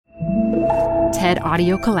TED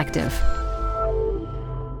Audio Collective.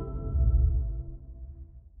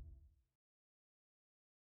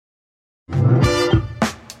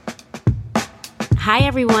 Hi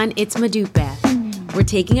everyone, it's Madupe. We're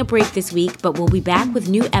taking a break this week, but we'll be back with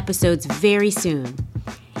new episodes very soon.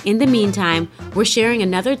 In the meantime, we're sharing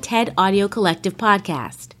another TED Audio Collective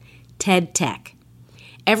podcast, TED Tech.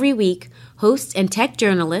 Every week, host and tech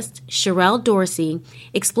journalist Shou Chew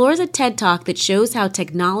explores a TED Talk that shows how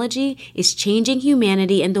technology is changing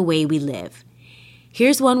humanity and the way we live.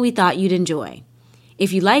 Here's one we thought you'd enjoy.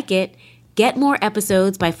 If you like it, get more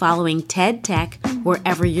episodes by following TED Tech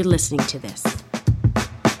wherever you're listening to this.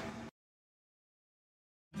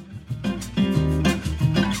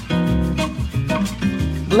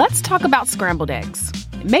 Let's talk about scrambled eggs.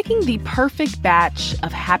 Making the perfect batch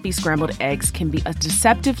of happy scrambled eggs can be a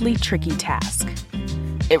deceptively tricky task.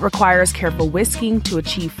 It requires careful whisking to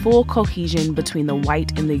achieve full cohesion between the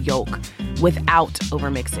white and the yolk without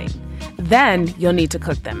overmixing. Then you'll need to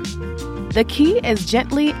cook them. The key is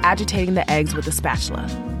gently agitating the eggs with a spatula,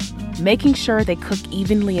 making sure they cook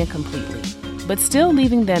evenly and completely, but still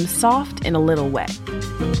leaving them soft and a little wet.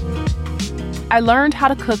 I learned how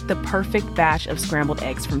to cook the perfect batch of scrambled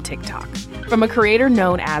eggs from TikTok, from a creator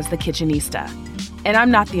known as The Kitchenista. And I'm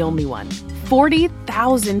not the only one.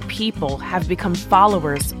 40,000 people have become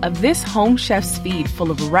followers of this home chef's feed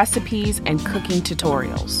full of recipes and cooking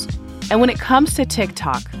tutorials. And when it comes to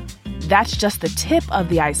TikTok, that's just the tip of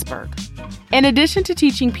the iceberg. In addition to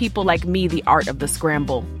teaching people like me the art of the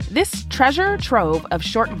scramble, this treasure trove of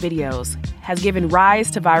short videos has given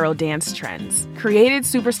rise to viral dance trends, created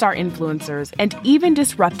superstar influencers, and even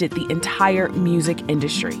disrupted the entire music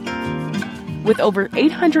industry. With over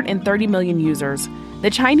 830 million users, the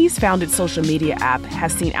Chinese-founded social media app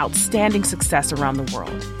has seen outstanding success around the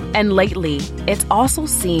world. And lately, it's also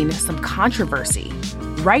seen some controversy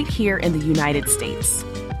right here in the United States.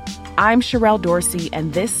 I'm Shou Chew,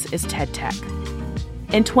 and this is TED Tech.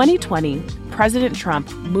 In 2020, President Trump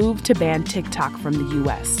moved to ban TikTok from the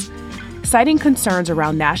U.S., citing concerns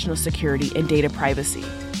around national security and data privacy.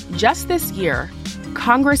 Just this year,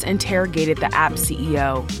 Congress interrogated the app's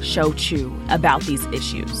CEO, Shou Chew, about these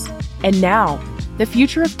issues. And now, the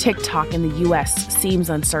future of TikTok in the U.S. seems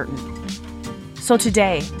uncertain. So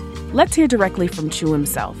today, let's hear directly from Chew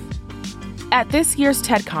himself. At this year's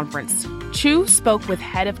TED conference, Chew spoke with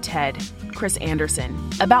head of TED, Chris Anderson,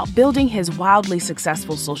 about building his wildly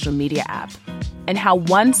successful social media app and how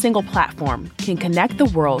one single platform can connect the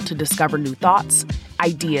world to discover new thoughts,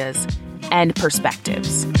 ideas, and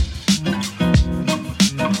perspectives.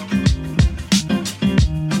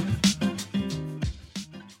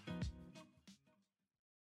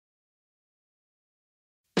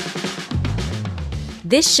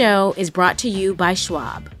 This show is brought to you by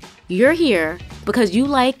Schwab. You're here because you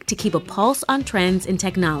like to keep a pulse on trends in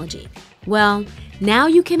technology. Well, now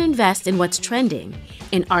you can invest in what's trending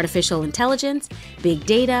in artificial intelligence, big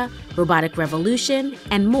data, robotic revolution,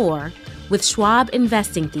 and more with Schwab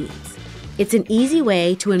Investing Themes. It's an easy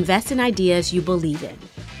way to invest in ideas you believe in.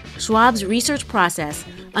 Schwab's research process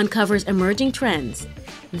uncovers emerging trends.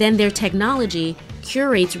 Then their technology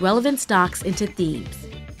curates relevant stocks into themes.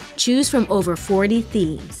 Choose from over 40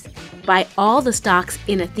 themes. Buy all the stocks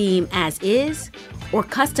in a theme as is or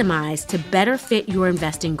customize to better fit your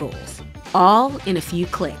investing goals. All in a few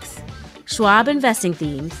clicks. Schwab Investing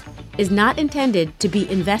Themes is not intended to be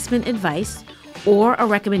investment advice or a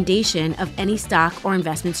recommendation of any stock or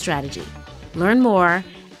investment strategy. Learn more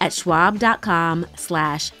at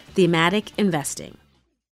schwab.com/thematic investing.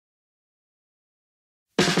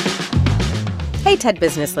 Hey, TED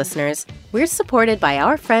Business listeners. We're supported by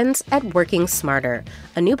our friends at Working Smarter,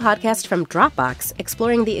 a new podcast from Dropbox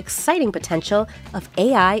exploring the exciting potential of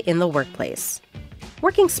AI in the workplace.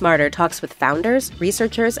 Working Smarter talks with founders,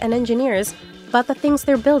 researchers, and engineers about the things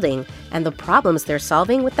they're building and the problems they're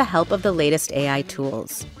solving with the help of the latest AI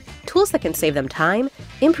tools. Tools that can save them time,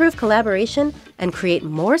 improve collaboration, and create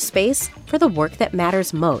more space for the work that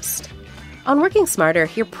matters most. On Working Smarter,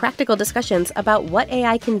 hear practical discussions about what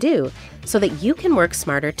AI can do so that you can work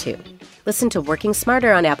smarter too. Listen to Working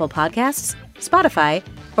Smarter on Apple Podcasts, Spotify,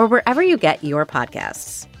 or wherever you get your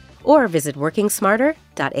podcasts. Or visit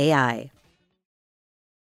workingsmarter.ai.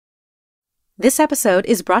 This episode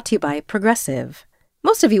is brought to you by Progressive.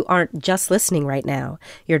 Most of you aren't just listening right now.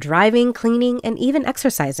 You're driving, cleaning, and even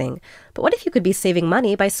exercising. But what if you could be saving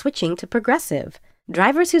money by switching to Progressive?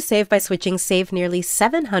 Drivers who save by switching save nearly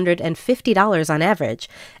 $750 on average,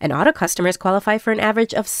 and auto customers qualify for an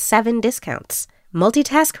average of 7 discounts.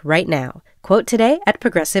 Multitask right now. Quote today at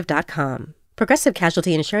Progressive.com. Progressive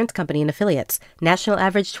Casualty Insurance Company and Affiliates. National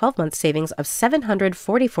average 12-month savings of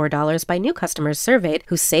 $744 by new customers surveyed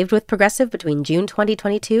who saved with Progressive between June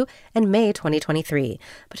 2022 and May 2023.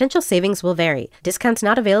 Potential savings will vary. Discounts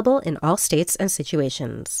not available in all states and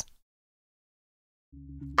situations.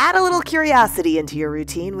 Add a little curiosity into your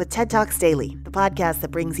routine with TED Talks Daily, the podcast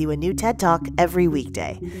that brings you a new TED Talk every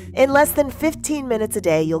weekday. In less than 15 minutes a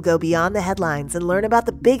day, you'll go beyond the headlines and learn about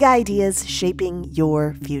the big ideas shaping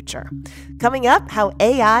your future. Coming up, how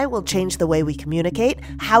AI will change the way we communicate,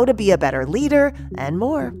 how to be a better leader, and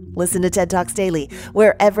more. Listen to TED Talks Daily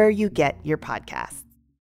wherever you get your podcasts.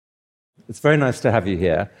 It's very nice to have you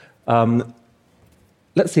here.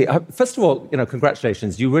 Let's see. First of all,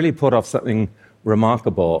 congratulations. You really pulled off something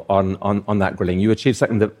remarkable on that grilling. You achieved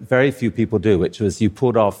something that very few people do, which was you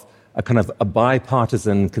pulled off a kind of a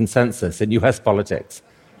bipartisan consensus in US politics.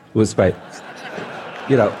 It was great.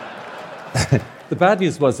 The bad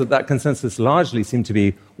news was that consensus largely seemed to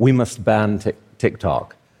be, we must ban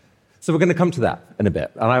TikTok. So we're going to come to that in a bit.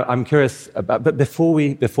 And I'm curious about, but before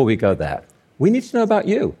we go there, we need to know about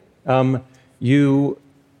you.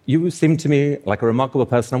 You seem to me like a remarkable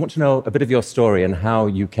person. I want to know a bit of your story and how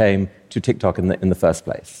you came to TikTok in the first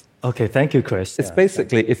place. Okay, thank you, Chris. It's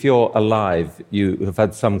basically, if you're alive, you have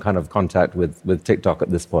had some kind of contact with TikTok at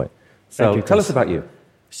this point. So tell us about you.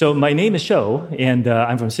 So my name is Shou, and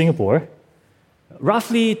I'm from Singapore.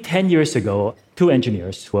 Roughly 10 years ago, two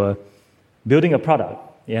engineers were building a product.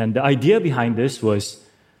 And the idea behind this was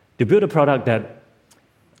to build a product that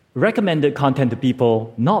recommended content to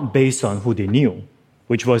people not based on who they knew,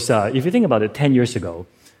 which was, if you think about it, 10 years ago,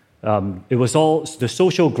 it was all, the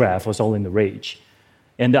social graph was all in the rage.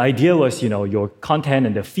 And the idea was, your content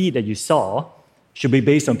and the feed that you saw should be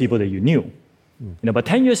based on people that you knew. But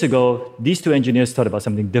 10 years ago, these two engineers thought about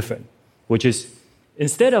something different, which is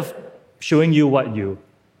instead of showing you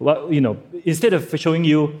instead of showing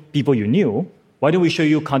you people you knew, why don't we show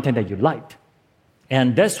you content that you liked?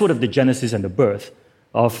 And that's sort of the genesis and the birth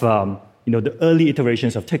of, the early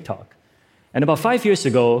iterations of TikTok. And about 5 years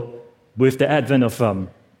ago, with the advent of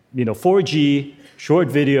 4G, short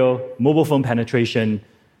video, mobile phone penetration,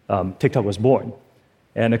 TikTok was born.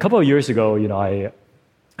 And a couple of years ago, I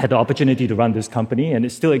had the opportunity to run this company, and it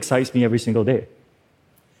still excites me every single day.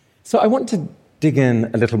 So I want to dig in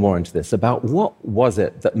a little more into this, about what was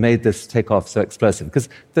it that made this take off so explosive? Because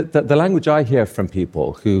the language I hear from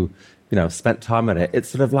people who, spent time on it, it's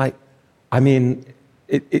sort of like, it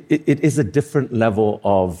is a different level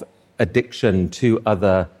of addiction to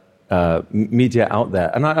other media out there.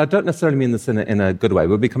 And I don't necessarily mean this in a good way.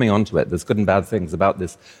 We'll be coming on to it. There's good and bad things about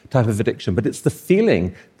this type of addiction. But it's the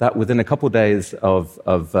feeling that within a couple of days of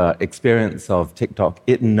experience of TikTok,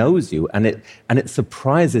 it knows you and it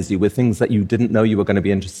surprises you with things that you didn't know you were going to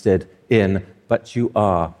be interested in, but you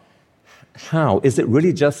are. How? Is it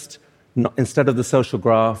really just, instead of the social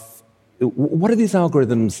graph, what are these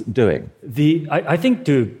algorithms doing? I think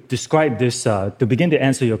to describe this, to begin to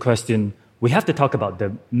answer your question, we have to talk about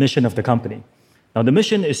the mission of the company. Now, the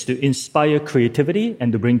mission is to inspire creativity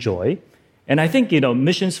and to bring joy. And I think,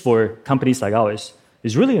 missions for companies like ours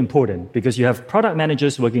is really important because you have product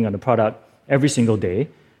managers working on the product every single day,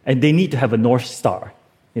 and they need to have a North Star,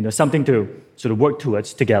 something to sort of work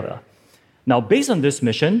towards together. Now, based on this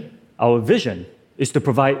mission, our vision is to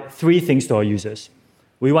provide three things to our users.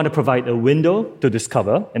 We want to provide a window to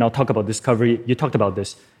discover, and I'll talk about discovery. You talked about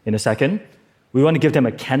this in a second. We want to give them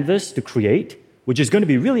a canvas to create, which is going to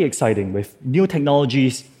be really exciting with new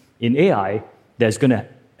technologies in AI that's going to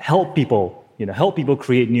help people,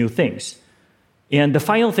 create new things. And the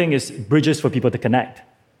final thing is bridges for people to connect.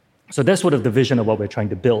 So that's sort of the vision of what we're trying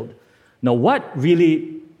to build. Now, what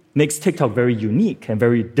really makes TikTok very unique and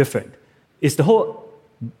very different is the whole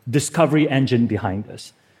discovery engine behind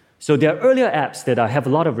this. So there are earlier apps that I have a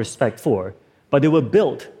lot of respect for, but they were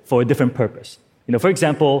built for a different purpose. For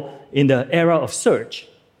example, in the era of search,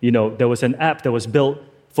 there was an app that was built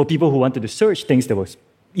for people who wanted to search things that was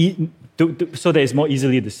so that it's more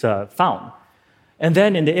easily found. And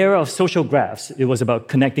then in the era of social graphs, it was about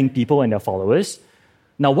connecting people and their followers.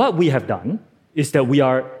 Now, what we have done is that we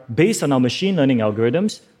are, based on our machine learning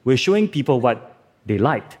algorithms, we're showing people what they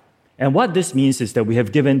liked. And what this means is that we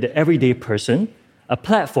have given the everyday person a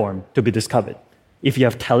platform to be discovered. If you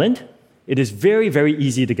have talent, it is very, very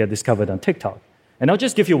easy to get discovered on TikTok. And I'll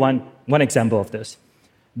just give you one example of this.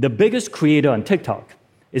 The biggest creator on TikTok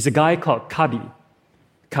is a guy called Kabi.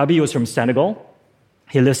 Kabi was from Senegal.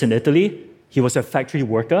 He lives in Italy. He was a factory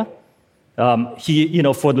worker. He,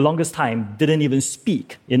 for the longest time, didn't even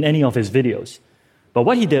speak in any of his videos. But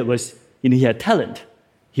what he did was, he had talent.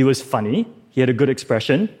 He was funny. He had a good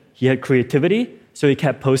expression. He had creativity. So he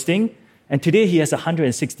kept posting. And today he has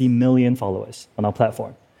 160 million followers on our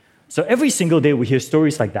platform. So every single day we hear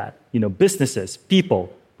stories like that, businesses,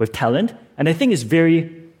 people with talent. And I think it's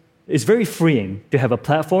very freeing to have a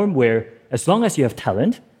platform where as long as you have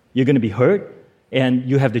talent, you're going to be heard and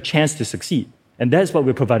you have the chance to succeed. And that's what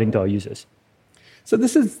we're providing to our users. So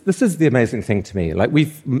this is the amazing thing to me. Like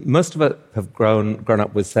most of us have grown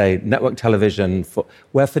up with, say, network television,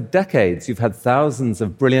 where for decades you've had thousands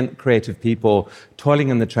of brilliant, creative people toiling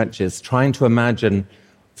in the trenches, trying to imagine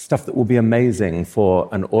stuff that will be amazing for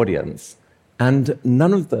an audience, and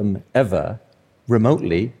none of them ever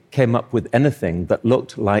remotely came up with anything that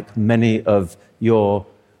looked like many of your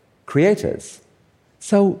creators.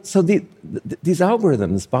 So these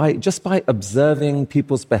algorithms, just by observing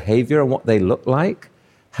people's behavior and what they look like,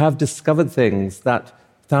 have discovered things that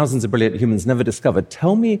thousands of brilliant humans never discovered.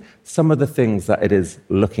 Tell me some of the things that it is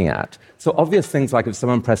looking at. So obvious things like if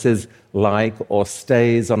someone presses like or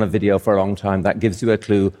stays on a video for a long time, that gives you a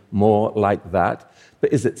clue more like that.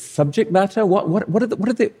 But is it subject matter? What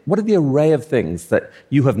are the array of things that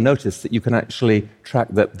you have noticed that you can actually track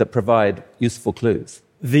that provide useful clues?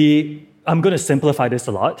 I'm going to simplify this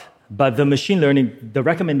a lot, but the machine learning, the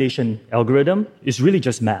recommendation algorithm is really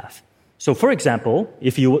just math. So for example,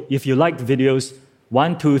 if you liked videos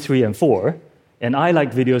 1, 2, 3, and 4, and I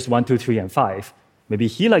liked videos 1, 2, 3, and 5, maybe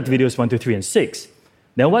he liked videos 1, 2, 3, and 6,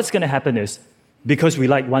 then what's going to happen is, because we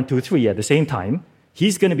like 1, 2, 3 at the same time,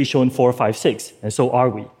 he's going to be shown 4, 5, 6, and so are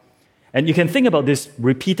we. And you can think about this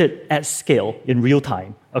repeated at scale in real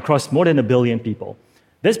time across more than 1 billion people.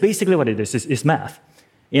 That's basically what it is math.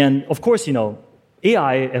 And of course,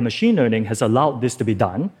 AI and machine learning has allowed this to be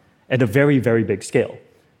done at a very, very big scale.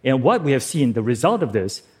 And what we have seen, the result of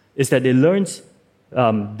this, is that it learns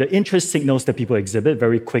the interest signals that people exhibit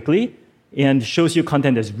very quickly and shows you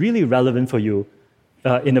content that's really relevant for you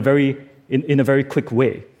in a very quick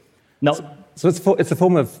way. Now, so it's a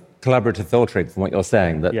form of collaborative filtering from what you're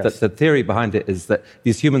saying. That the theory behind it is that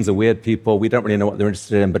these humans are weird people. We don't really know what they're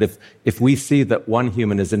interested in. But if we see that one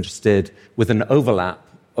human is interested with an overlap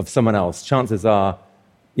of someone else, chances are,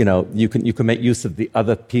 you can make use of the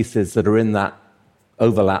other pieces that are in that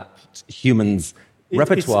overlapped human's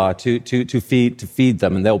repertoire to feed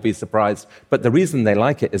them, and they'll be surprised. But the reason they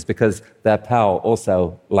like it is because their pal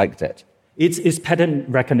also liked it. It's pattern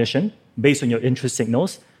recognition based on your interest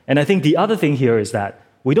signals. And I think the other thing here is that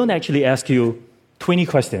we don't actually ask you 20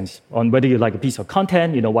 questions on whether you like a piece of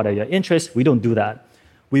content, what are your interests. We don't do that.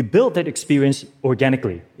 We build that experience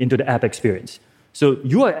organically into the app experience. So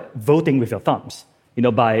you are voting with your thumbs,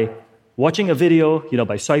 by watching a video,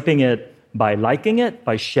 by swiping it, by liking it,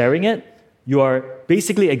 by sharing it. You are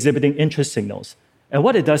basically exhibiting interest signals. And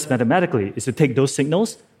what it does mathematically is to take those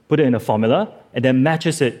signals, put it in a formula, and then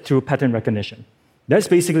matches it through pattern recognition. That's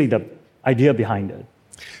basically the idea behind it.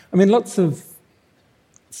 I mean, lots of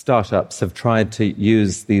startups have tried to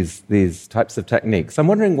use these types of techniques. I'm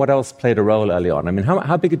wondering what else played a role early on. I mean,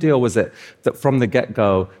 how big a deal was it that from the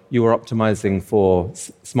get-go you were optimizing for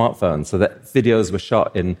smartphones so that videos were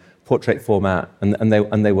shot in portrait format and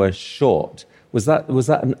they were short? Was that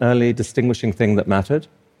an early distinguishing thing that mattered?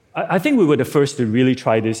 I think we were the first to really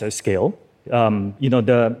try this at scale.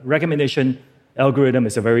 The recommendation algorithm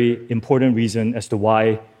is a very important reason as to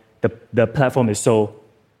why the platform is so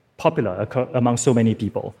popular among so many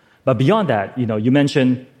people. But beyond that, you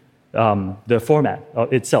mentioned the format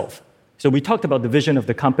itself. So we talked about the vision of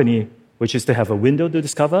the company, which is to have a window to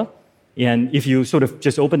discover. And if you sort of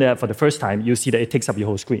just open it up for the first time, you see that it takes up your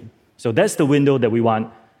whole screen. So that's the window that we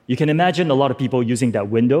want. You can imagine a lot of people using that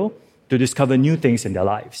window to discover new things in their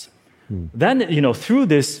lives. Then, through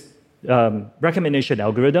this recommendation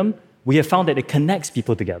algorithm, we have found that it connects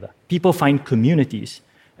people together. People find communities.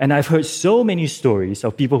 And I've heard so many stories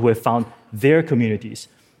of people who have found their communities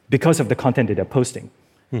because of the content that they're posting.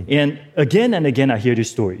 And again, I hear these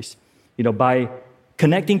stories. By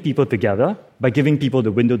connecting people together, by giving people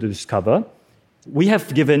the window to discover, we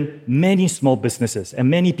have given many small businesses and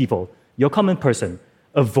many people, your common person,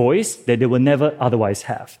 a voice that they will never otherwise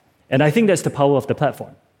have. And I think that's the power of the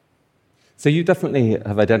platform. So you definitely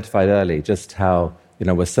have identified early just how,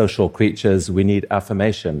 we're social creatures, we need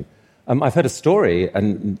affirmation. I've heard a story,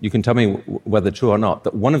 and you can tell me whether true or not,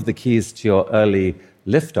 that one of the keys to your early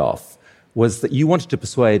liftoff was that you wanted to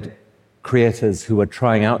persuade creators who were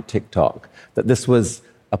trying out TikTok that this was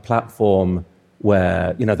a platform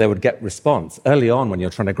where they would get response. Early on, when you're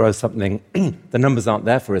trying to grow something, the numbers aren't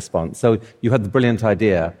there for response. So you had the brilliant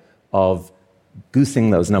idea of goosing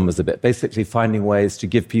those numbers a bit, basically finding ways to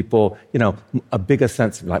give people, a bigger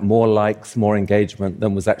sense of more likes, more engagement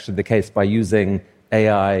than was actually the case by using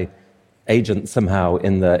AI agent somehow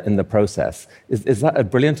in the process. Is that a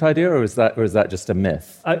brilliant idea, or is that just a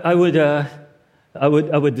myth? I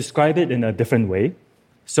would describe it in a different way.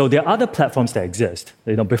 So there are other platforms that exist,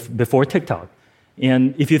 before TikTok.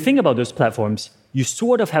 And if you think about those platforms, you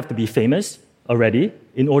sort of have to be famous already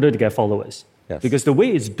in order to get followers. Yes. Because the way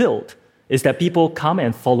it's built is that people come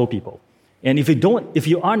and follow people. And if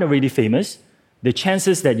you aren't already famous, the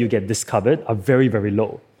chances that you get discovered are very, very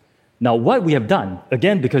low. Now, what we have done,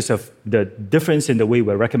 again, because of the difference in the way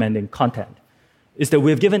we're recommending content, is that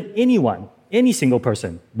we've given anyone, any single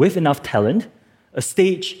person with enough talent, a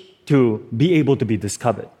stage to be able to be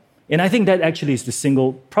discovered. And I think that actually is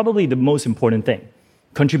probably the most important thing,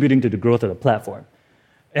 contributing to the growth of the platform.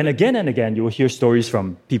 And again, you will hear stories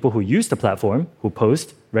from people who use the platform, who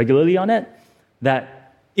post regularly on it,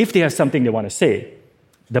 that if they have something they want to say,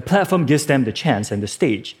 the platform gives them the chance and the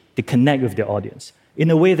stage to connect with their audience in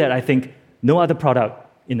a way that I think no other product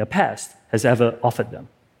in the past has ever offered them.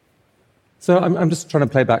 So I'm just trying to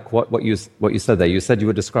play back what you said there. You said you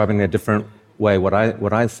were describing in a different way what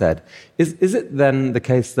I said. Is it then the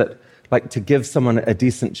case that, like, to give someone a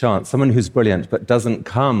decent chance, someone who's brilliant but doesn't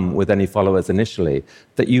come with any followers initially,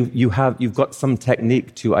 that you've got some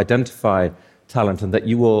technique to identify talent, and that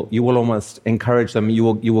you will almost encourage them, you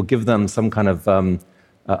will give them some kind of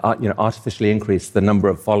artificially increase the number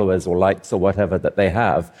of followers or likes or whatever that they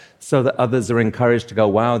have, so that others are encouraged to go,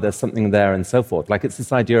 wow, there's something there, and so forth. Like, it's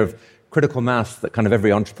this idea of critical mass that kind of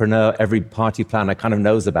every entrepreneur, every party planner kind of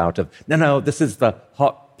knows about, of, no, this is the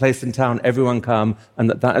hot place in town, everyone come, and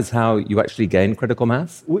that is how you actually gain critical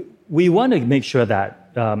mass? We want to make sure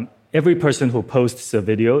that every person who posts a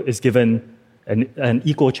video is given an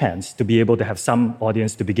equal chance to be able to have some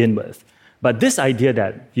audience to begin with. But this idea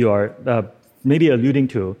that you are maybe alluding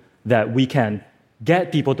to, that we can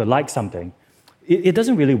get people to like something, it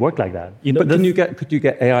doesn't really work like that. But could you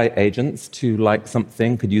get AI agents to like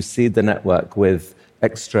something? Could you seed the network with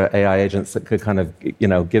extra AI agents that could kind of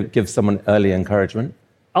give someone early encouragement?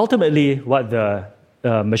 Ultimately, what the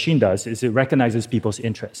machine does is it recognizes people's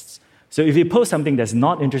interests. So if you post something that's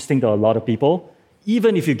not interesting to a lot of people,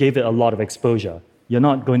 even if you gave it a lot of exposure, you're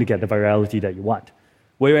not going to get the virality that you want.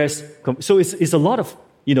 Whereas, so it's a lot of,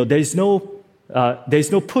 there's no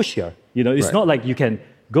push here. It's Right. not like you can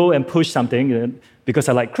go and push something because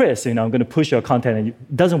I like Chris, I'm going to push your content, and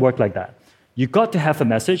it doesn't work like that. You got to have a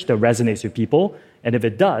message that resonates with people, and if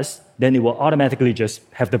it does, then it will automatically just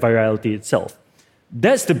have the virality itself.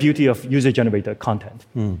 That's the beauty of user-generated content.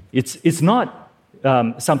 It's not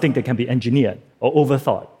something that can be engineered or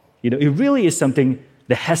overthought. It really is something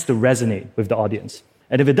that has to resonate with the audience.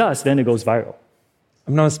 And if it does, then it goes viral.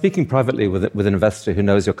 I was speaking privately with an investor who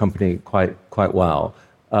knows your company quite well,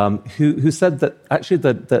 who said that actually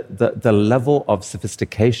the level of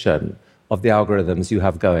sophistication of the algorithms you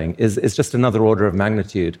have going is just another order of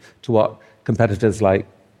magnitude to what competitors like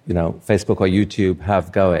Facebook or YouTube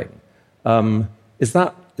have going. Is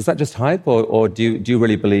that just hype, or do you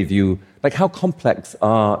really believe how complex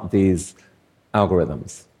are these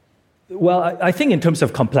algorithms? Well, I think in terms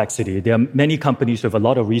of complexity, there are many companies with a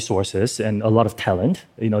lot of resources and a lot of talent.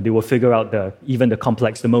 They will figure out the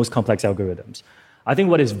most complex algorithms. I think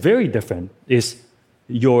what is very different is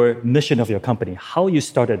your mission of your company, how you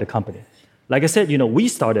started the company. Like I said, we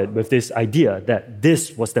started with this idea that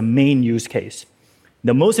this was the main use case.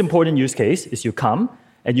 The most important use case is you come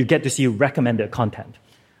and you get to see recommended content.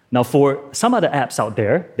 Now, for some other apps out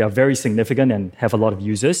there, they are very significant and have a lot of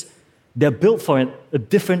users. They're built for a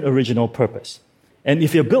different original purpose. And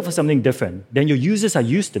if you're built for something different, then your users are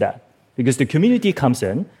used to that because the community comes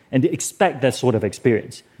in and they expect that sort of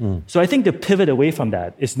experience. So I think the pivot away from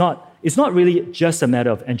that is not really just a matter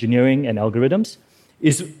of engineering and algorithms.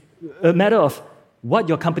 It's a matter of what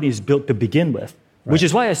your company is built to begin with, which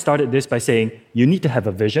is why I started this by saying you need to have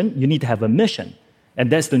a vision, you need to have a mission.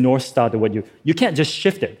 And that's the North Star to what you can't just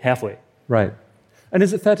shift it halfway. Right. And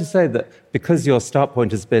is it fair to say that because your start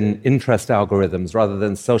point has been interest algorithms rather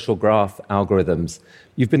than social graph algorithms,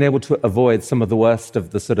 you've been able to avoid some of the worst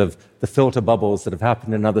of the filter bubbles that have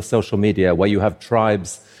happened in other social media, where you have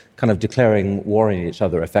tribes kind of declaring war on each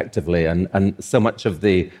other effectively, and so much of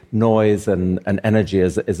the noise and energy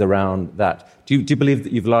is around that. Do you believe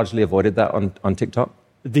that you've largely avoided that on TikTok?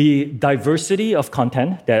 The diversity of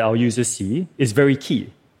content that our users see is very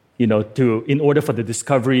key, in order for the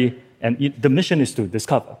discovery. And the mission is to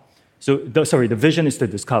discover. The vision is to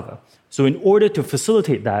discover. So in order to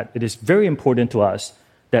facilitate that, it is very important to us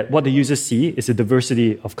that what the users see is a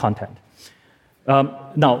diversity of content.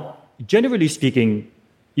 Now, generally speaking,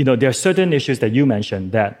 there are certain issues that you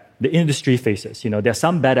mentioned that the industry faces. There are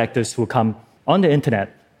some bad actors who come on the internet,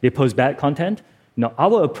 they post bad content, Now,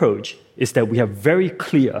 our approach is that we have very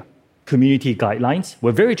clear community guidelines.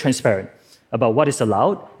 We're very transparent about what is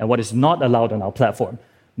allowed and what is not allowed on our platform.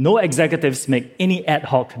 No executives make any ad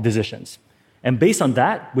hoc decisions. And based on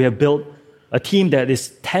that, we have built a team that is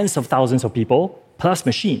tens of thousands of people plus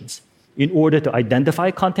machines in order to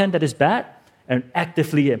identify content that is bad and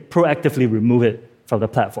actively and proactively remove it from the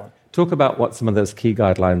platform. Talk about what some of those key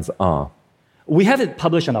guidelines are. We have it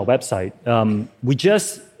published on our website.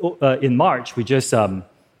 In March, we just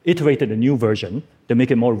iterated a new version to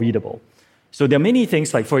make it more readable. So there are many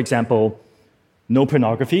things like, for example, no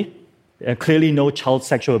pornography, clearly no child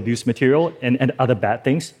sexual abuse material and other bad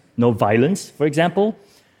things, no violence, for example.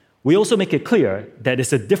 We also make it clear that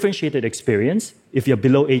it's a differentiated experience if you're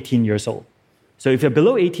below 18 years old. So if you're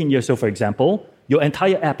below 18 years old, for example, your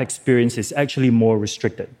entire app experience is actually more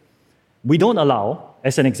restricted. We don't allow,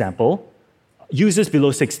 as an example, users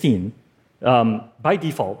below 16, by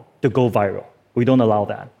default, to go viral. We don't allow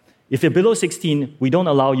that. If you're below 16, we don't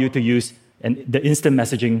allow you to use the instant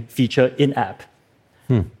messaging feature in-app.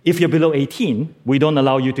 If you're below 18, we don't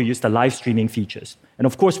allow you to use the live streaming features. And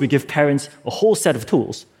of course, we give parents a whole set of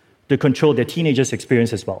tools to control their teenagers'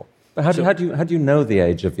 experience as well. But how do you know the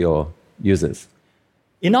age of your users?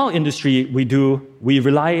 In our industry, we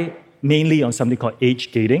rely mainly on something called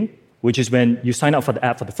age gating, which is when you sign up for the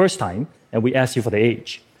app for the first time, and we ask you for the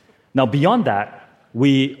age. Now, beyond that,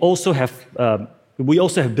 we also have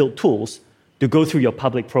built tools to go through your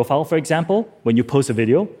public profile, for example. When you post a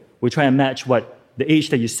video, we try and match the age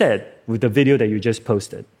that you said with the video that you just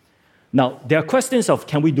posted. Now, there are questions of,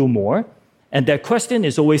 can we do more? And that question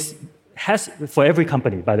is always, for every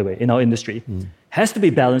company, by the way, in our industry, has to be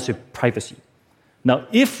balanced with privacy. Now,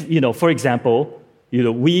 if, for example,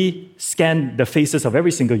 we scan the faces of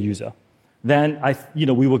every single user, then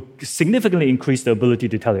we will significantly increase the ability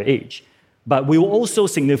to tell your age. But we will also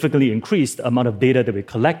significantly increase the amount of data that we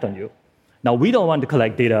collect on you. Now, we don't want to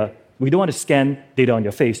collect data. We don't want to scan data on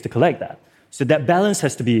your face to collect that. So that balance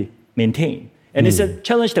has to be maintained. And it's a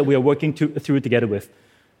challenge that we are working through together with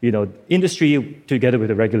industry, together with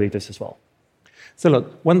the regulators as well. So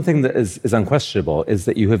look, one thing that is unquestionable is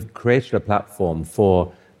that you have created a platform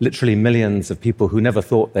for literally millions of people who never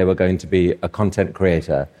thought they were going to be a content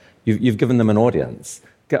creator. You've given them an audience.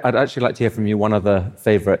 I'd actually like to hear from you one other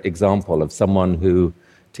favorite example of someone who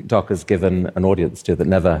TikTok has given an audience to that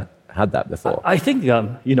never had that before. I think,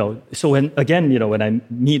 so when I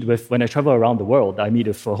travel around the world, I meet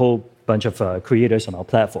with a whole bunch of creators on our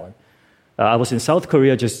platform. I was in South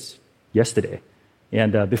Korea just yesterday.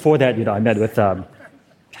 And before that, I met with a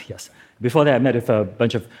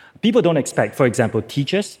bunch of people. Don't expect, for example,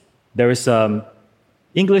 teachers. There is an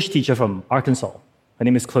English teacher from Arkansas. Her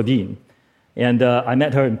name is Claudine. And I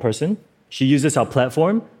met her in person. She uses our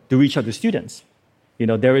platform to reach out to students.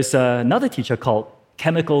 There is another teacher called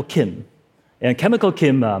Chemical Kim. And Chemical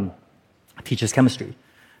Kim teaches chemistry.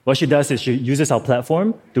 What she does is she uses our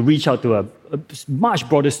platform to reach out to a much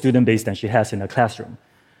broader student base than she has in her classroom.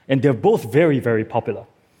 And they're both very, very popular.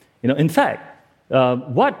 In fact,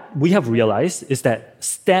 what we have realized is that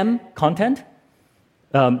STEM content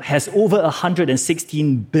has over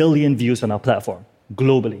 116 billion views on our platform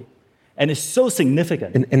globally. And it's so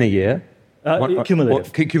significant. In a year?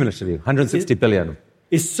 Cumulatively. 160 billion.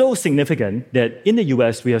 It's so significant that in the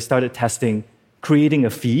US, we have started testing creating a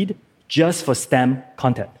feed just for STEM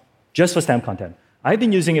content. I've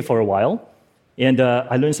been using it for a while, and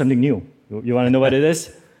I learned something new. You want to know what it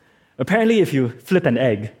is? Apparently, if you flip an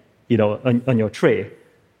egg, on your tray,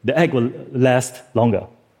 the egg will last longer.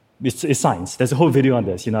 It's science. There's a whole video on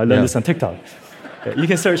this. I learned this on TikTok. You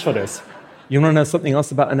can search for this. You want to know something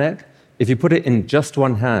else about an egg? If you put it in just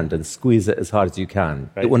one hand and squeeze it as hard as you can,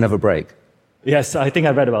 It will never break. Yes, I think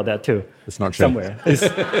I read about that too. It's not true. Somewhere.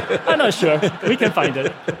 I'm not sure. We can find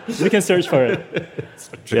it. We can search for it.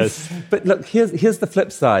 Yes. But look, here's the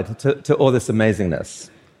flip side to all this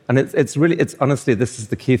amazingness. And it's honestly, this is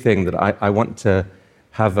the key thing that I want to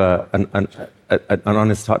have an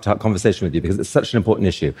honest conversation with you, because it's such an important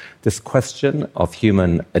issue. This question of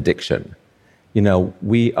human addiction.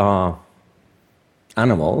 We are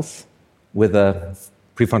animals with a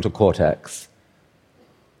prefrontal cortex.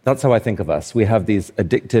 That's how I think of us. We have these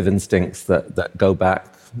addictive instincts that go back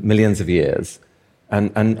millions of years.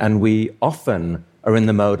 And we often are in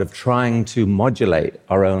the mode of trying to modulate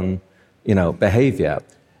our own, behavior.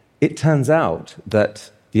 It turns out that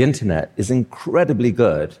the internet is incredibly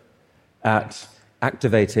good at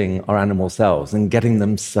activating our animal selves and getting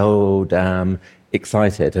them so damn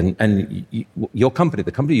excited. And your company,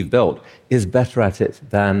 the company you've built, is better at it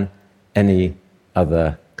than any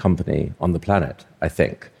other company on the planet, I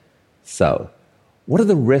think. So, what are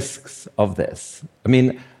the risks of this? I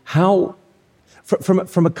mean, how,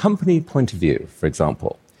 from a company point of view, for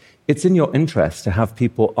example, it's in your interest to have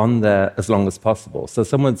people on there as long as possible. So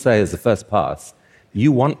someone would say as a first pass,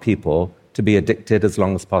 you want people to be addicted as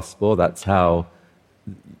long as possible. That's how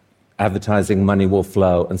advertising money will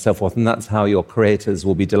flow and so forth. And that's how your creators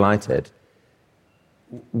will be delighted.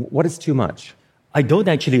 What is too much? I don't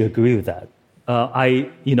actually agree with that.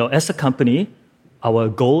 As a company, our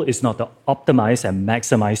goal is not to optimize and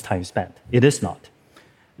maximize time spent. It is not.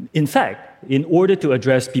 In fact, in order to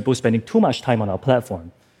address people spending too much time on our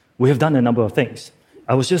platform, we have done a number of things.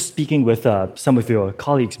 I was just speaking with some of your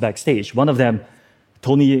colleagues backstage. One of them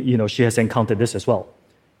told me, she has encountered this as well.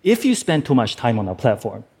 If you spend too much time on our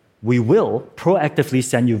platform, we will proactively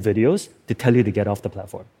send you videos to tell you to get off the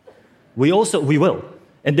platform. We will.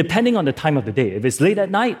 And depending on the time of the day, if it's late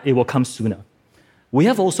at night, it will come sooner. We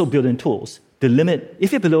have also built in tools to limit,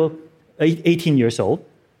 if you're below 18 years old,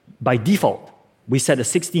 by default, we set a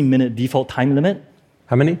 60-minute default time limit.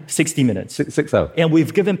 How many? 60 minutes. 60. And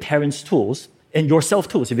we've given parents tools, and yourself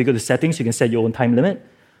tools. If you go to settings, you can set your own time limit.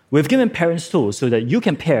 We've given parents tools so that you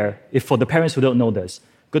can pair, if for the parents who don't know this,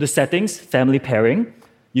 go to settings, family pairing.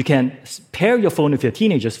 You can pair your phone with your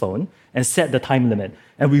teenager's phone and set the time limit.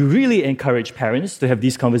 And we really encourage parents to have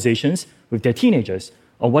these conversations with their teenagers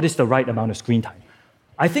on what is the right amount of screen time.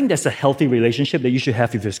 I think that's a healthy relationship that you should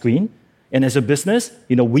have with your screen. And as a business,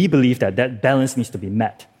 we believe that balance needs to be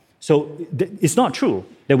met. So it's not true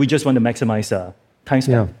that we just want to maximize time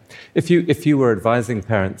spent. Yeah. If you were advising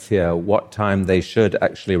parents here what time they should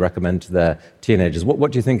actually recommend to their teenagers,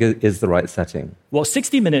 what do you think is the right setting? Well,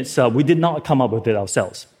 60 minutes, we did not come up with it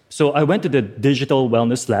ourselves. So I went to the digital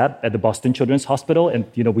wellness lab at the Boston Children's Hospital, and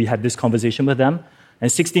we had this conversation with them.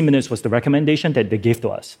 And 60 minutes was the recommendation that they gave to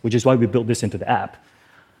us, which is why we built this into the app.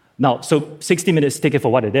 Now, so 60 minutes, take it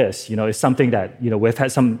for what it is. It's something that we've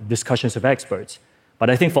had some discussions with experts.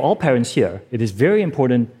 But I think for all parents here, it is very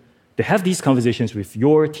important to have these conversations with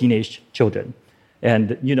your teenage children,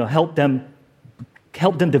 and help them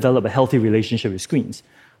develop a healthy relationship with screens.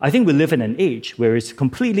 I think we live in an age where it's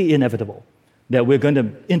completely inevitable that we're going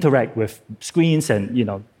to interact with screens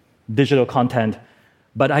and digital content.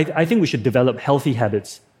 But I think we should develop healthy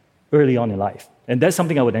habits early on in life, and that's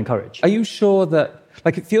something I would encourage. Are you sure that?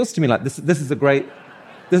 It feels to me like this is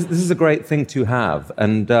a great thing to have,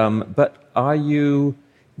 and but are you?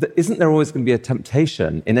 Isn't there always going to be a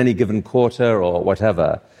temptation in any given quarter or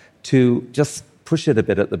whatever to just push it a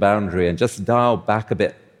bit at the boundary and just dial back a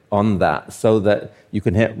bit on that so that you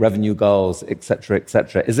can hit revenue goals, et cetera, et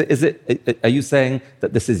cetera? Are you saying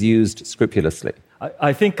that this is used scrupulously?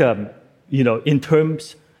 I think, in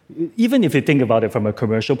terms, even if you think about it from a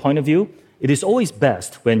commercial point of view, it is always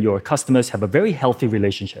best when your customers have a very healthy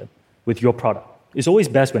relationship with your product. It's always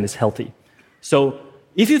best when it's healthy. So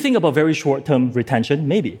if you think about very short-term retention,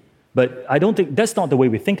 maybe. But I don't think that's not the way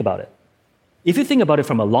we think about it. If you think about it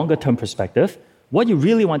from a longer-term perspective, what you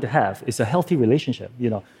really want to have is a healthy relationship. You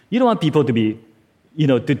don't want people to be,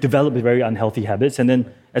 to develop very unhealthy habits, and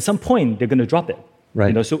then at some point they're going to drop it.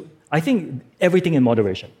 Right. So I think everything in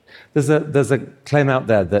moderation. There's a claim out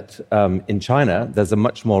there that in China there's a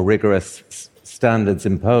much more rigorous standards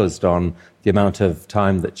imposed on the amount of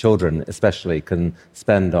time that children, especially, can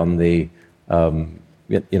spend on the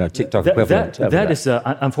TikTok equivalent. That is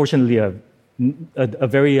unfortunately a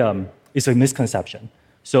very it's a misconception.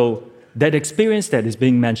 So that experience that is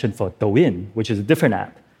being mentioned for Douyin, which is a different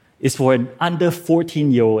app, is for an under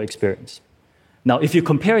 14-year-old experience. Now, if you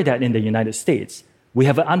compare that in the United States, we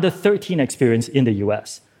have an under 13 experience in the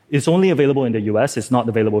US. It's only available in the US. It's not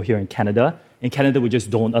available here in Canada. In Canada, we just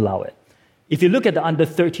don't allow it. If you look at the under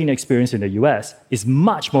 13 experience in the US, it's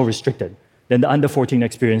much more restricted than the under 14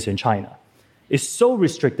 experience in China. It's so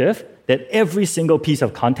restrictive that every single piece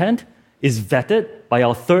of content is vetted by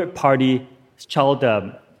our third-party child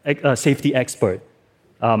safety expert.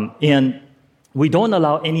 And we don't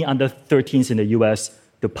allow any under 13s in the US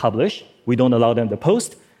to publish. We don't allow them to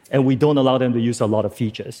post. And we don't allow them to use a lot of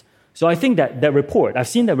features. So I think that report, I've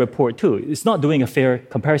seen that report too, it's not doing a fair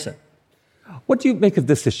comparison. What do you make of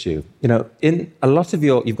this issue? In a lot of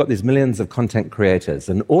you've got these millions of content creators,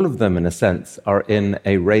 and all of them, in a sense, are in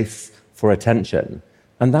a race for attention.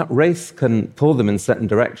 And that race can pull them in certain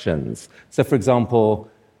directions. So, for example,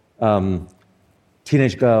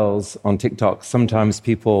 teenage girls on TikTok, sometimes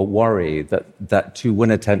people worry that to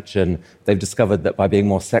win attention, they've discovered that by being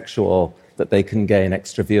more sexual, that they can gain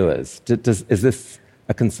extra viewers. Is this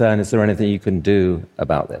a concern? Is there anything you can do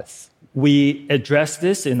about this? We address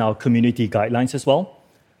this in our community guidelines as well.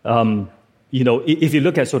 If you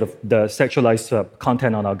look at sort of the sexualized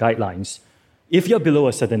content on our guidelines, if you're below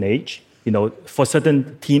a certain age, for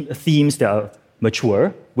certain themes that are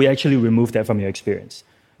mature, we actually remove that from your experience.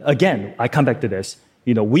 Again, I come back to this.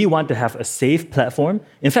 We want to have a safe platform.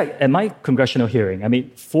 In fact, at my congressional hearing, I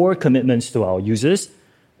made 4 commitments to our users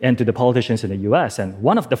and to the politicians in the US. And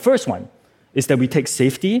the first one is that we take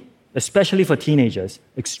safety, especially for teenagers,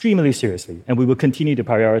 extremely seriously. And we will continue to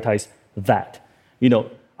prioritize that.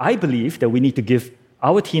 I believe that we need to give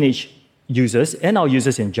our teenage users and our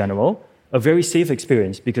users in general a very safe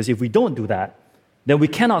experience, because if we don't do that, then we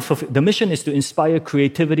cannot fulfill. The mission is to inspire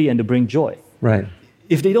creativity and to bring joy. Right.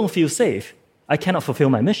 If they don't feel safe, I cannot fulfill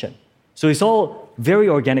my mission. So it's all very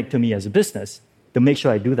organic to me as a business to make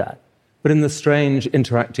sure I do that. But in the strange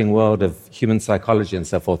interacting world of human psychology and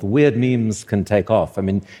so forth, weird memes can take off. I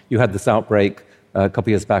mean, you had this outbreak a couple of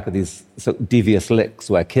years back of these sort of devious licks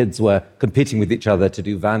where kids were competing with each other to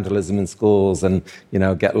do vandalism in schools and,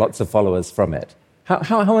 get lots of followers from it.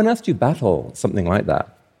 How on earth do you battle something like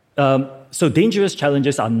that? So dangerous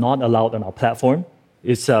challenges are not allowed on our platform.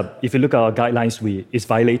 If you look at our guidelines, it's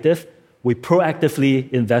violative. We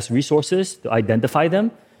proactively invest resources to identify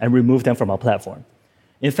them and remove them from our platform.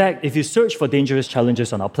 In fact, if you search for dangerous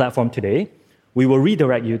challenges on our platform today, we will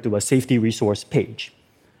redirect you to a safety resource page.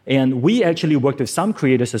 And we actually worked with some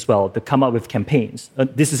creators as well to come up with campaigns.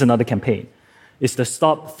 This is another campaign. It's the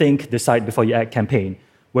Stop, Think, Decide Before You Act campaign,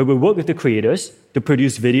 where we work with the creators to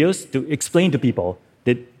produce videos to explain to people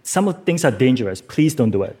that some of the things are dangerous. Please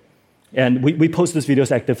don't do it. And we post those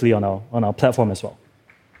videos actively on our platform as well.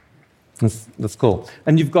 That's cool.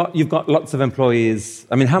 And you've got lots of employees.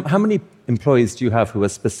 I mean, how many employees do you have who are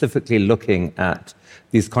specifically looking at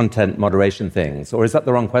these content moderation things? Or is that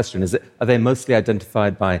the wrong question? Are they mostly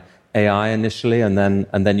identified by AI initially, and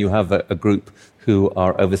then you have a group who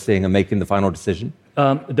are overseeing and making the final decision?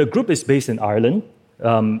 The group is based in Ireland,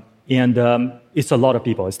 and it's a lot of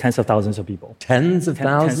people. It's tens of thousands of people. Tens of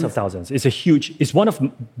thousands? Tens of thousands. It's one of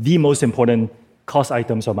the most important cost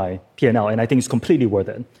items of my P&L, and I think it's completely worth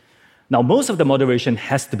it. Now, most of the moderation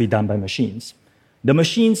has to be done by machines. The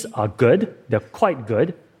machines are good, they're quite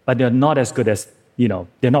good, but they're not as good as,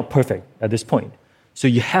 they're not perfect at this point. So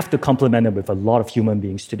you have to complement it with a lot of human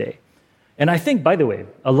beings today. And I think, by the way,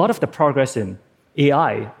 a lot of the progress in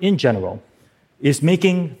AI in general is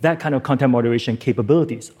making that kind of content moderation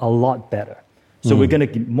capabilities a lot better. So we're going to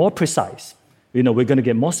get more precise, we're going to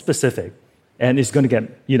get more specific, and it's going to get,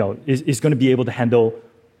 it's going to be able to handle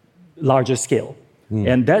larger scale.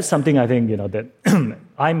 And that's something I think, that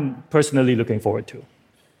I'm personally looking forward to.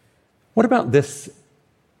 What about this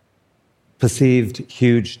perceived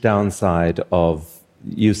huge downside of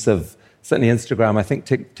use of, certainly Instagram, I think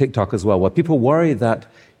TikTok as well, where people worry that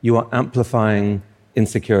you are amplifying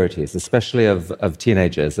insecurities, especially of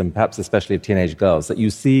teenagers and perhaps especially of teenage girls, that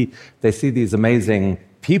they see these amazing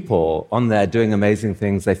people on there doing amazing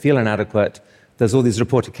things, they feel inadequate. There's all these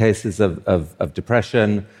reported cases of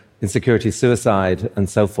depression, insecurity, suicide, and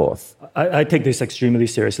so forth. I take this extremely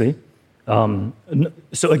seriously.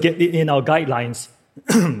 So again, in our guidelines,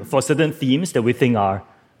 for certain themes that we think are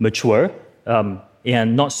mature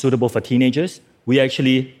and not suitable for teenagers, we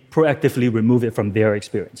actually proactively remove it from their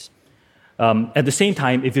experience. At the same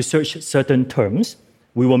time, if you search certain terms,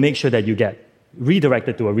 we will make sure that you get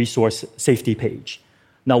redirected to a resource safety page.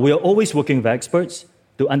 Now, we are always working with experts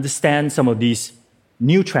to understand some of these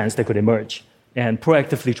new trends that could emerge and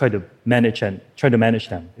proactively try to manage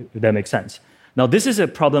them, if that makes sense. Now, this is a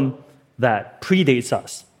problem that predates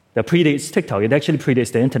us, that predates TikTok. It actually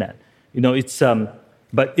predates the internet.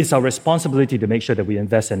 But it's our responsibility to make sure that we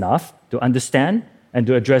invest enough to understand and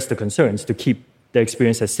to address the concerns to keep the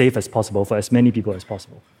experience as safe as possible for as many people as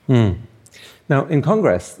possible. Now, in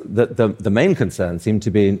Congress, the main concern seemed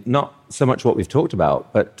to be not so much what we've talked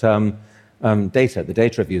about, but data, the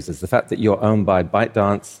data of users, the fact that you're owned by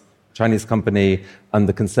ByteDance, Chinese company, and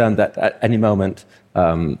the concern that at any moment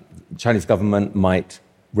Chinese government might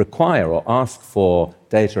require or ask for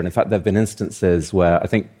data. And in fact, there have been instances where I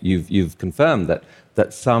think you've confirmed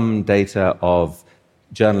that some data of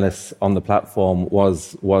journalists on the platform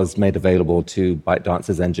was made available to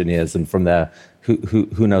ByteDance's engineers, and from there,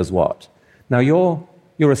 who knows what. Now, your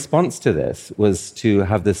response to this was to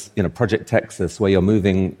have this, Project Texas, where you're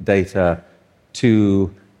moving data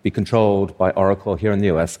to be controlled by Oracle here in the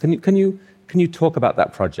US. Can you talk about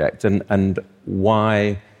that project and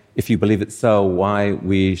why, if you believe it's so, why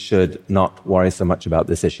we should not worry so much about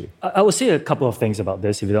this issue? I will say a couple of things about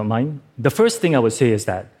this, if you don't mind. The first thing I would say is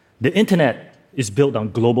that the internet is built on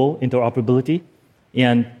global interoperability,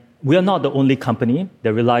 and we are not the only company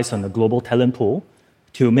that relies on a global talent pool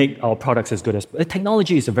to make our products as good as...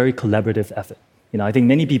 Technology is a very collaborative effort. I think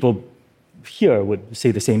many people here would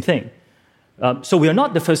say the same thing. So we are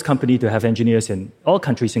not the first company to have engineers in all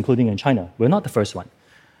countries, including in China. We're not the first one.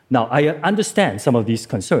 Now, I understand some of these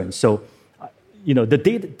concerns. So,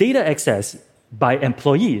 the data access by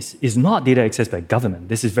employees is not data access by government.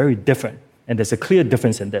 This is very different, and there's a clear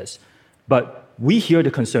difference in this. But we hear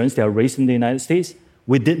the concerns that are raised in the United States.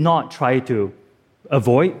 We did not try to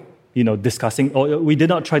avoid, discussing, or we did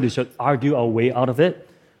not try to argue our way out of it.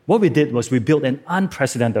 What we did was we built an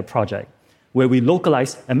unprecedented project where we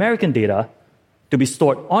localized American data to be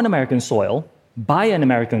stored on American soil by an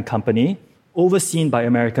American company, overseen by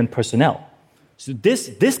American personnel. So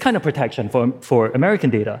this kind of protection for American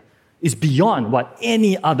data is beyond what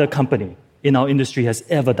any other company in our industry has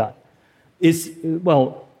ever done.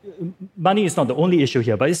 Money is not the only issue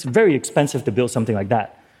here, but it's very expensive to build something like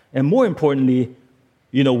that. And more importantly,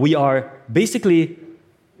 we are basically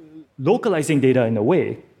localizing data in a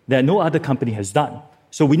way that no other company has done.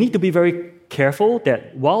 So we need to be very careful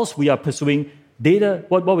that whilst we are pursuing data,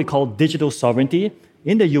 what we call digital sovereignty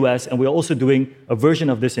in the US, and we're also doing a version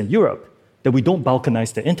of this in Europe, that we don't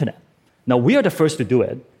balkanize the internet. Now, we are the first to do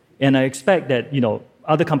it, and I expect that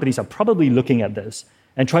other companies are probably looking at this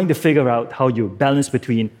and trying to figure out how you balance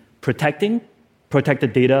between protected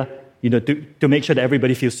data, to make sure that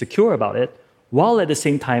everybody feels secure about it, while at the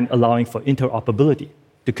same time allowing for interoperability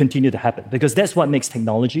to continue to happen, because that's what makes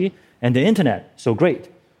technology and the internet so great.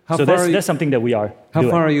 That's something that we are doing. How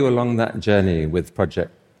far are you along that journey with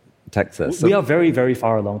Project Texas? We are very, very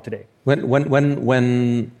far along today.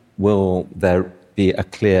 When will there be a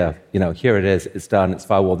clear, here it is, it's done, it's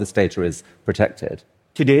firewall, this data is protected?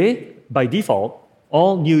 Today, by default,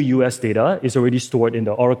 all new US data is already stored in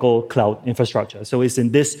the Oracle Cloud infrastructure. So it's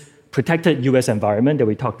in this protected US environment that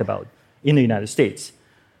we talked about in the United States.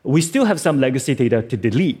 We still have some legacy data to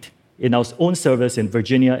delete in our own servers in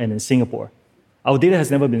Virginia and in Singapore. Our data has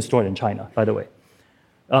never been stored in China, by the way.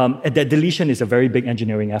 And that deletion is a very big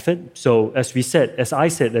engineering effort. So as I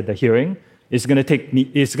said at the hearing, it's going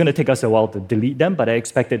to take us a while to delete them, but I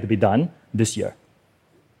expect it to be done this year.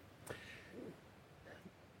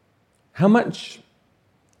 How much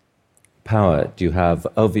power do you have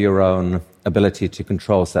over your own ability to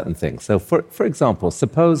control certain things? So, for example,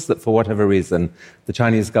 suppose that for whatever reason, the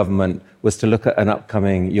Chinese government was to look at an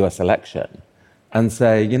upcoming US election and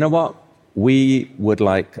say, you know what, we would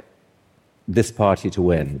like this party to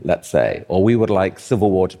win, let's say, or we would like civil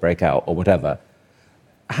war to break out, or whatever.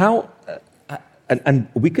 And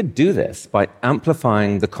we could do this by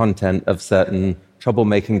amplifying the content of certain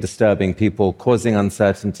troublemaking, disturbing people, causing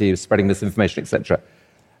uncertainty, spreading misinformation, etc.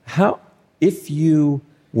 If you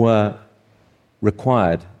were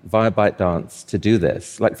required via ByteDance to do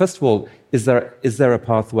this, first of all, is there a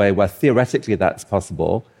pathway where theoretically that's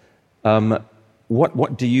possible?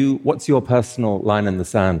 What's your personal line in the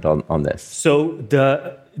sand on this? So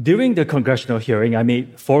during the congressional hearing, I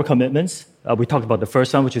made 4 commitments. We talked about the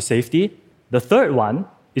first one, which is safety. The third one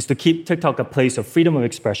is to keep TikTok a place of freedom of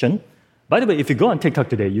expression. By the way, if you go on TikTok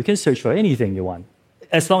today, you can search for anything you want,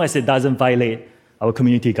 as long as it doesn't violate our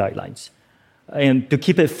community guidelines, and to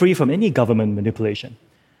keep it free from any government manipulation.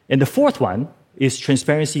 And the fourth one is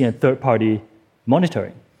transparency and third-party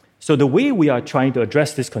monitoring. So the way we are trying to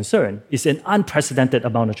address this concern is an unprecedented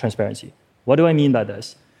amount of transparency. What do I mean by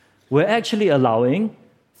this? We're actually allowing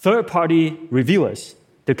third-party reviewers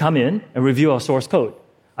to come in and review our source code.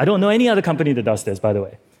 I don't know any other company that does this, by the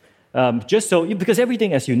way. Because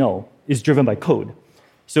everything, as you know, is driven by code.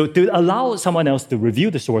 So to allow someone else to review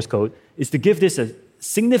the source code is to give this a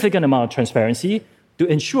significant amount of transparency to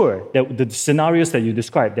ensure that the scenarios that you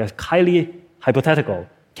described, that are highly hypothetical,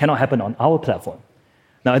 cannot happen on our platform.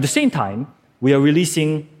 Now, at the same time, we are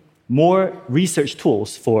releasing more research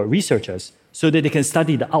tools for researchers so that they can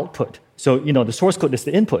study the output. So, the source code is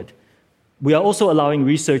the input. We are also allowing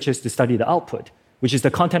researchers to study the output, which is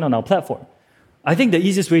the content on our platform. I think the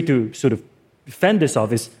easiest way to sort of fend this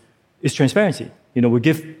off is transparency. We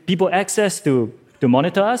give people access to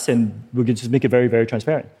monitor us, and we can just make it very, very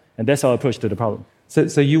transparent. And that's our approach to the problem.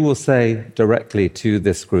 So you will say directly to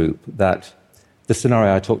this group that the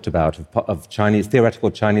scenario I talked about of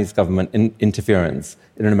theoretical Chinese government interference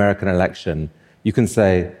in an American election, you can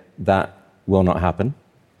say that will not happen?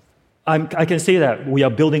 I can say that we are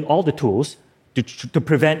building all the tools to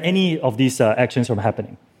prevent any of these actions from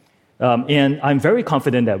happening. And I'm very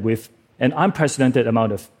confident that with an unprecedented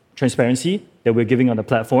amount of transparency that we're giving on the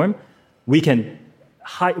platform, we can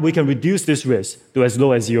reduce this risk to as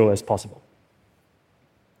low as 0 as possible.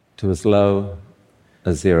 To as low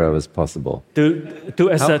as 0 as possible. To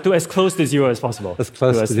as close to 0 as possible. As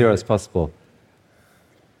close to 0 as possible.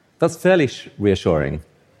 That's fairly reassuring.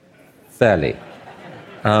 Fairly.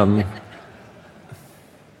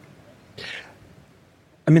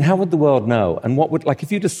 mean, how would the world know? And what would, like,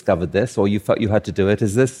 if you discovered this or you felt you had to do it,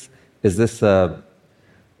 is this a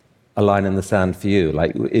line in the sand for you?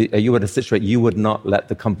 Like, are you at a situation you would not let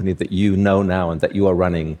the company that you know now and that you are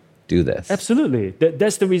running do this? Absolutely.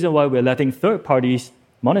 That's the reason why we're letting third parties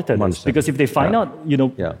monitor this. Because if they find out,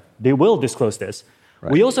 they will disclose this.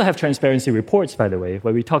 Right. We also have transparency reports, by the way,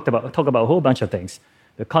 where we talk about a whole bunch of things.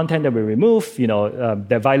 The content that we remove,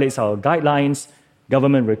 that violates our guidelines,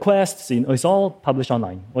 government requests, it's all published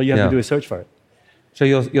online. All you have to do is search for it. So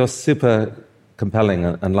you're super compelling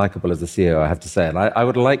and likable as a CEO, I have to say. And I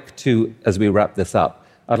would like to, as we wrap this up,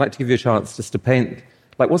 I'd like to give you a chance just to paint,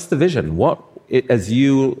 like, what's the vision? As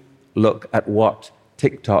you look at what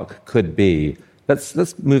TikTok could be,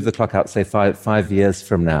 let's move the clock out, say, five years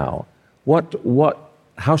from now.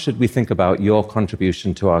 How should we think about your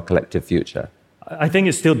contribution to our collective future? I think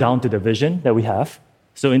it's still down to the vision that we have.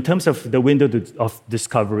 So in terms of the window of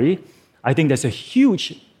discovery, I think there's a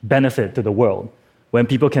huge benefit to the world when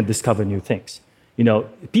people can discover new things.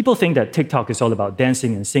 People think that TikTok is all about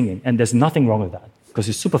dancing and singing, and there's nothing wrong with that because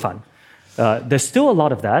it's super fun. There's still a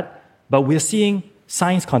lot of that, but we're seeing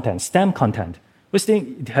science content, STEM content.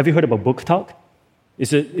 Have you heard about Book Talk?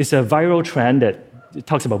 It's a viral trend that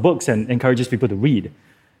talks about books and encourages people to read.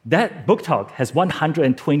 That Book Talk has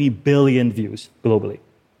 120 billion views globally.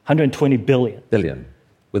 120 billion. Billion,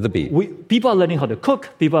 with a B. People are learning how to cook.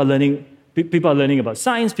 People are learning about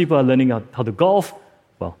science. People are learning how to golf.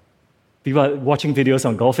 Well, people are watching videos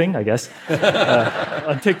on golfing, I guess.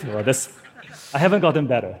 On TikTok. I haven't gotten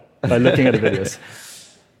better by looking at the videos.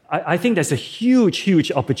 I think there's a huge,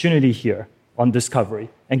 huge opportunity here on discovery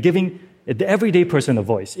and giving the everyday person a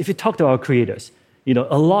voice. If you talk to our creators,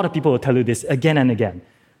 a lot of people will tell you this again and again,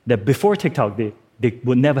 that before TikTok, they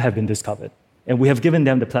would never have been discovered. And we have given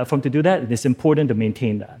them the platform to do that, and it's important to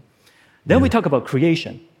maintain that. Then we talk about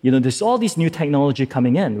creation. There's all these new technology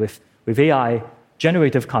coming in with AI,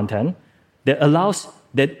 generative content, that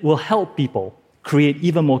will help people create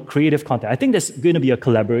even more creative content. I think there's going to be a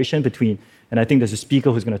collaboration between, and I think there's a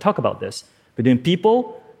speaker who's going to talk about this, between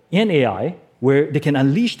people and AI, where they can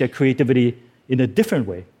unleash their creativity in a different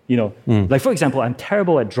way. Like, for example, I'm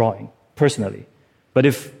terrible at drawing, personally. But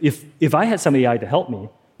if I had some AI to help me,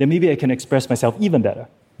 then maybe I can express myself even better.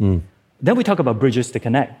 Then we talk about bridges to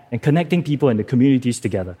connect and connecting people and the communities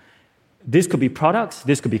together. This could be products,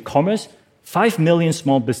 this could be commerce. 5 million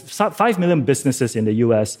businesses in the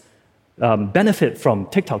US benefit from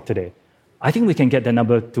TikTok today. I think we can get that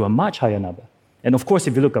number to a much higher number. And of course,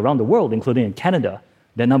 if you look around the world, including in Canada,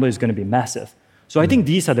 that number is going to be massive. So I think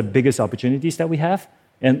these are the biggest opportunities that we have,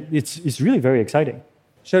 and it's really very exciting.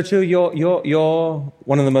 Shou Chew, you're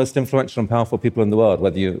one of the most influential and powerful people in the world,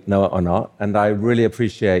 whether you know it or not. And I really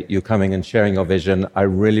appreciate you coming and sharing your vision. I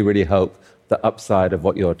really, really hope the upside of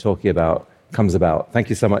what you're talking about comes about. Thank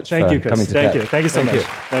you so much for coming to TED. Thank you so much.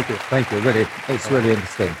 Thank you. Thank you. Really, it's really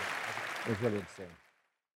interesting. It's really interesting.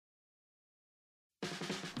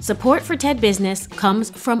 Support for TED Business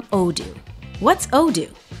comes from Odoo. What's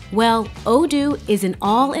Odoo? Well, Odoo is an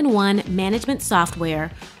all-in-one management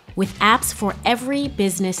software with apps for every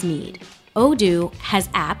business need. Odoo has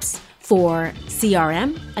apps for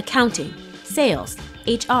CRM, accounting, sales,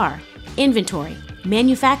 HR, inventory,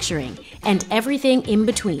 manufacturing, and everything in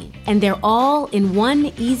between. And they're all in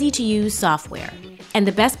one easy-to-use software. And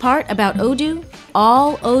the best part about Odoo?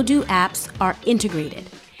 All Odoo apps are integrated,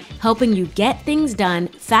 helping you get things done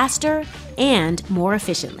faster and more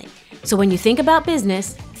efficiently. So when you think about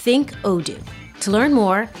business, think Odoo. To learn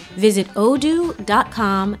more, visit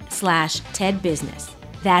odoo.com/TEDbusiness.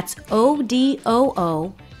 That's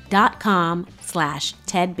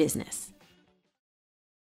odoo.com/TEDbusiness.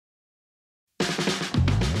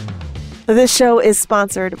 This show is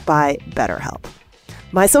sponsored by BetterHelp.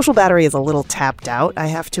 My social battery is a little tapped out, I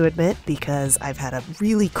have to admit, because I've had a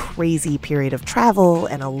really crazy period of travel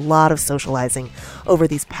and a lot of socializing over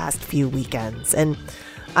these past few weekends. And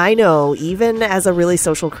I know, even as a really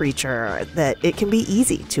social creature, that it can be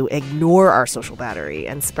easy to ignore our social battery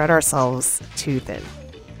and spread ourselves too thin.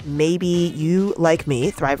 Maybe you, like me,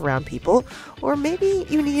 thrive around people, or maybe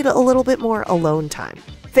you need a little bit more alone time.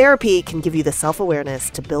 Therapy can give you the self-awareness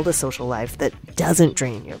to build a social life that doesn't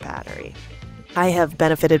drain your battery. I have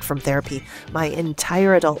benefited from therapy my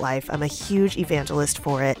entire adult life. I'm a huge evangelist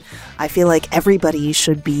for it. I feel like everybody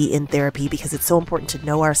should be in therapy because it's so important to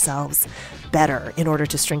know ourselves better in order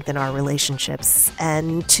to strengthen our relationships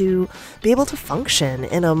and to be able to function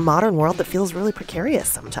in a modern world that feels really precarious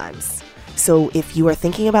sometimes. So if you are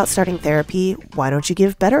thinking about starting therapy, why don't you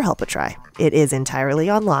give BetterHelp a try? It is entirely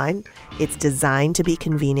online. It's designed to be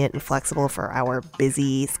convenient and flexible for our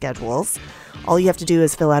busy schedules. All you have to do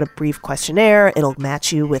is fill out a brief questionnaire. It'll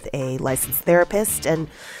match you with a licensed therapist, and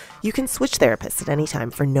you can switch therapists at any time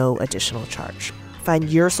for no additional charge. Find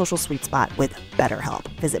your social sweet spot with BetterHelp.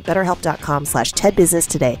 Visit BetterHelp.com/TedBusiness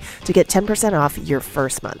today to get 10% off your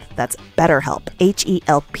first month. That's BetterHelp,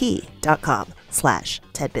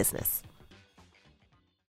 HELP.com/TedBusiness.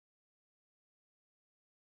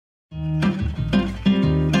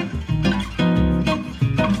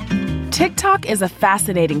 TikTok is a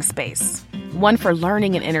fascinating space, one for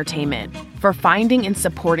learning and entertainment, for finding and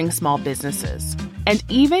supporting small businesses, and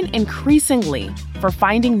even increasingly for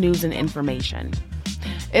finding news and information.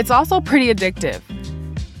 It's also pretty addictive.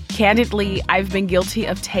 Candidly, I've been guilty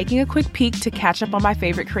of taking a quick peek to catch up on my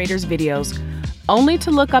favorite creators' videos, only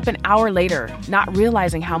to look up an hour later, not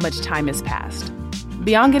realizing how much time has passed.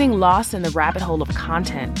 Beyond getting lost in the rabbit hole of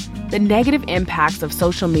content, the negative impacts of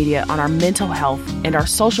social media on our mental health and our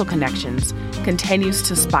social connections continues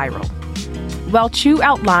to spiral. While Chew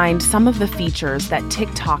outlined some of the features that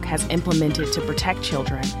TikTok has implemented to protect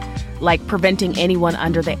children, like preventing anyone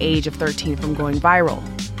under the age of 13 from going viral,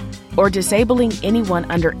 or disabling anyone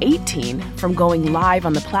under 18 from going live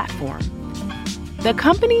on the platform, the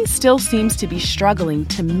company still seems to be struggling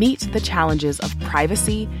to meet the challenges of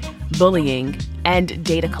privacy, bullying, and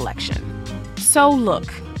data collection. So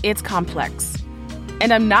look, it's complex,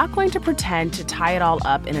 and I'm not going to pretend to tie it all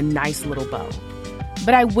up in a nice little bow.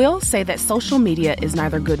 But I will say that social media is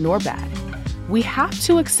neither good nor bad. We have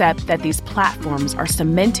to accept that these platforms are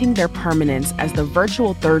cementing their permanence as the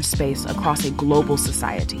virtual third space across a global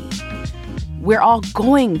society. We're all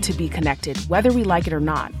going to be connected, whether we like it or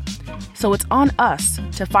not. So it's on us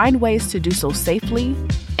to find ways to do so safely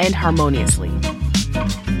and harmoniously.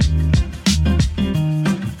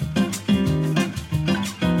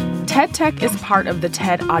 TED Tech is part of the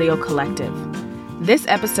TED Audio Collective. This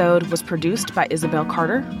episode was produced by Isabel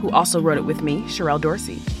Carter, who also wrote it with me, Sherelle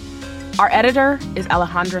Dorsey. Our editor is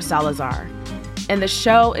Alejandra Salazar, and the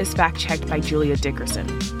show is fact-checked by Julia Dickerson.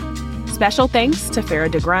 Special thanks to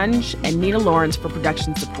Farah DeGrunge and Nina Lawrence for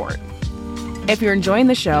production support. If you're enjoying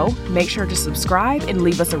the show, make sure to subscribe and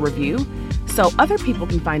leave us a review so other people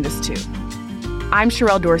can find us too. I'm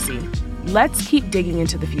Sherelle Dorsey. Let's keep digging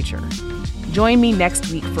into the future. Join me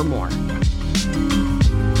next week for more.